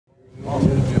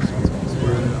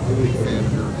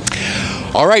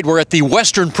All right, we're at the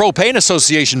Western Propane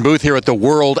Association booth here at the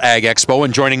World Ag Expo,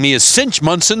 and joining me is Cinch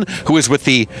Munson, who is with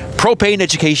the Propane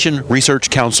Education Research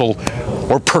Council,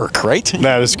 or PERC, right?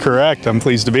 That is correct. I'm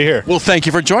pleased to be here. Well, thank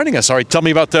you for joining us. All right, tell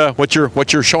me about what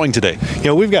you're showing today. You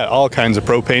know, we've got all kinds of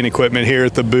propane equipment here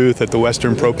at the booth, at the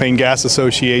Western Propane Gas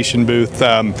Association booth.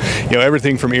 You know,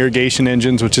 everything from irrigation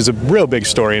engines, which is a real big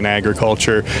story in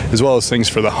agriculture, as well as things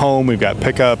for the home. We've got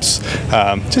pickups,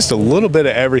 just a little bit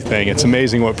of everything. It's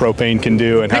amazing what propane can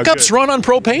do. And pickups run on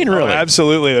propane, really? Oh,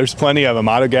 absolutely. There's plenty of them.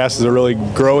 Autogas is a really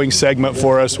growing segment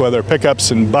for us, whether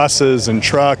pickups and buses and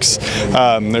trucks.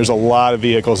 There's a lot of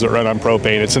vehicles that run on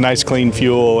propane. It's a nice clean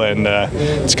fuel, and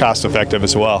it's cost effective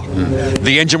as well.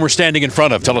 The engine we're standing in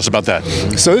front of, tell us about that.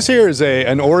 So this here is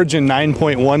an Origin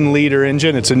 9.1 liter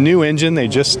engine. It's a new engine. They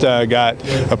just got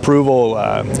approval,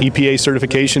 EPA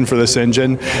certification for this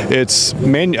engine. It's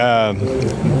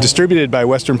distributed by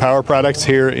Western Power Products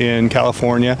here in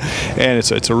California, and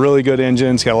it's a really good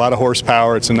engine. It's got a lot of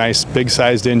horsepower. It's a nice big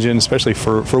sized engine, especially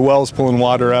for wells pulling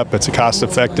water up. It's a cost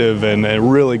effective and a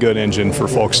really good engine for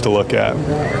folks to look at.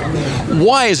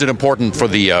 Why is it important for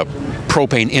the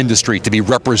propane industry to be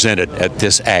represented at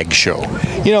this ag show?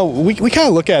 You know, we kind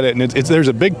of look at it, and there's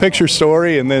a big picture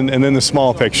story, and then the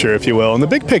small picture, if you will. And the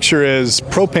big picture is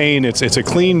propane. It's a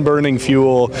clean burning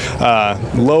fuel,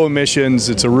 low emissions.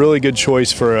 It's a really good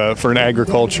choice for an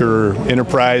agriculture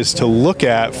enterprise to look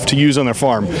at to use on their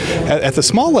farm. At the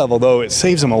small level, though, it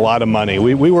saves them a lot of money.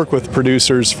 We work with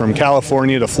producers from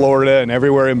California to Florida and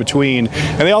everywhere in between,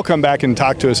 and they all come back and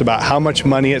talk to us about how much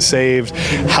money it saved,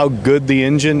 how good the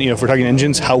engine, you know, if we're talking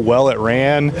engines, how well it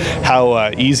ran,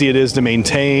 how easy it is to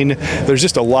maintain. There's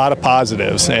just a lot of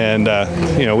positives, and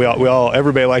you know,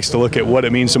 everybody likes to look at what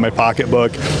it means to my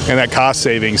pocketbook, and that cost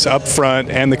savings up front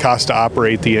and the cost to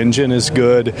operate the engine is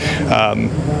good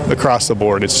across the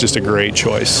board. It's just a great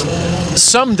choice.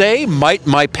 Someday, might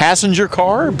my passenger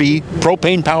car be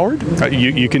propane powered?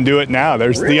 You can do it now.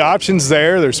 There's the options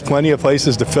there. There's plenty of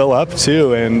places to fill up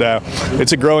too, and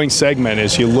it's a growing segment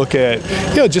as you look at,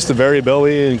 you know, just the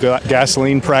variability in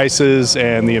gasoline prices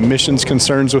and the emissions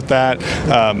concerns with that.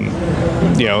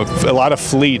 You know, a lot of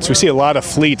fleets. We see a lot of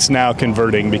fleets now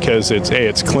converting because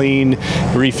it's clean,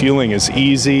 refueling is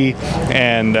easy,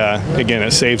 and again,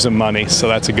 it saves them money. So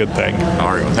that's a good thing.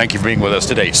 All right. Well, thank you for being with us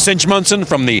today, Cinch Munson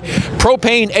from the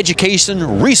Propane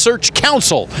Education Research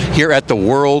Council here at the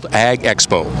World Ag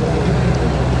Expo.